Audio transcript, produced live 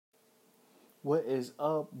What is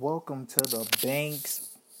up? Welcome to the Banks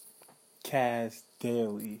Cast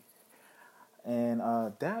Daily. And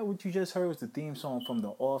that what you just heard was the theme song from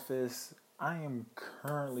The Office. I am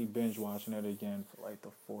currently binge watching it again for like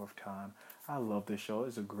the fourth time. I love this show.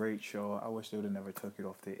 It's a great show. I wish they would have never took it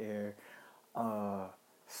off the air. Uh,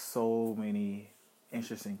 so many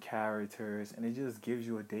interesting characters, and it just gives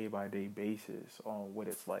you a day by day basis on what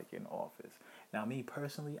it's like in office. Now, me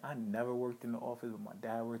personally, I never worked in the office, but my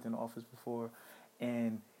dad worked in the office before,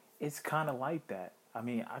 and it's kind of like that. I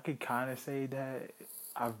mean, I could kind of say that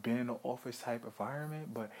I've been in an office type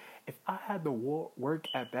environment, but if I had to work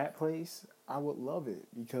at that place, I would love it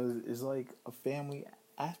because it's like a family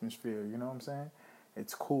atmosphere. You know what I'm saying?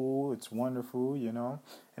 It's cool, it's wonderful, and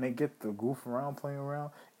they get to goof around, playing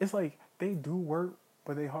around. It's like they do work,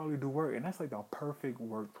 but they hardly do work, and that's like the perfect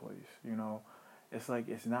workplace. It's like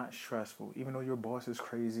it's not stressful, even though your boss is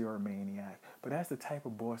crazy or a maniac. But that's the type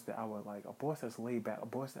of boss that I would like. A boss that's laid back, a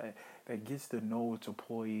boss that gets to know its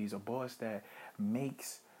employees, a boss that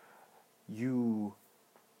makes you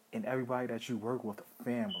and everybody that you work with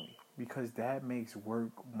family. Because that makes work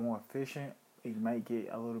more efficient. It might get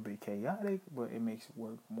a little bit chaotic, but it makes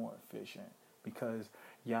work more efficient. Because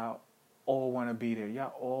y'all all want to be there.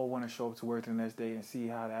 Y'all all want to show up to work the next day and see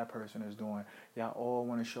how that person is doing. Y'all all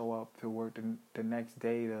want to show up to work the next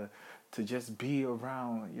day to just be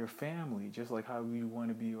around your family, just like how you want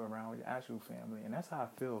to be around your actual family. And that's how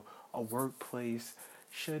I feel a workplace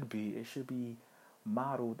should be. It should be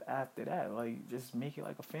modeled after that. Like just make it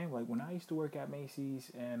like a family. Like when I used to work at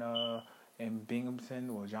Macy's and in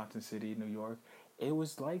Binghamton or Johnson City, New York, it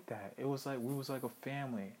was like that. It was like we was like a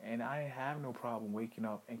family, and I didn't have no problem waking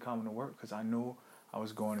up and coming to work because I knew I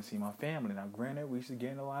was going to see my family. Now, granted, we used to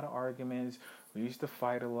get in a lot of arguments, we used to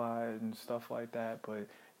fight a lot and stuff like that, but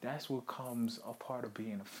that's what comes a part of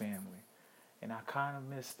being a family, and I kind of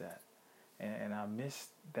miss that, and I miss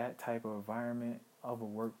that type of environment of a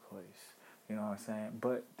workplace. You know what I'm saying?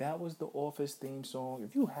 But that was the Office theme song.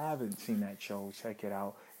 If you haven't seen that show, check it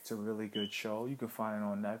out. It's a really good show. You can find it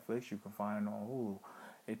on Netflix. You can find it on Hulu.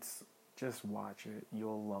 It's just watch it.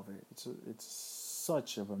 You'll love it. It's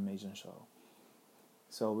such an amazing show.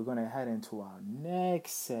 So we're gonna head into our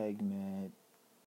next segment.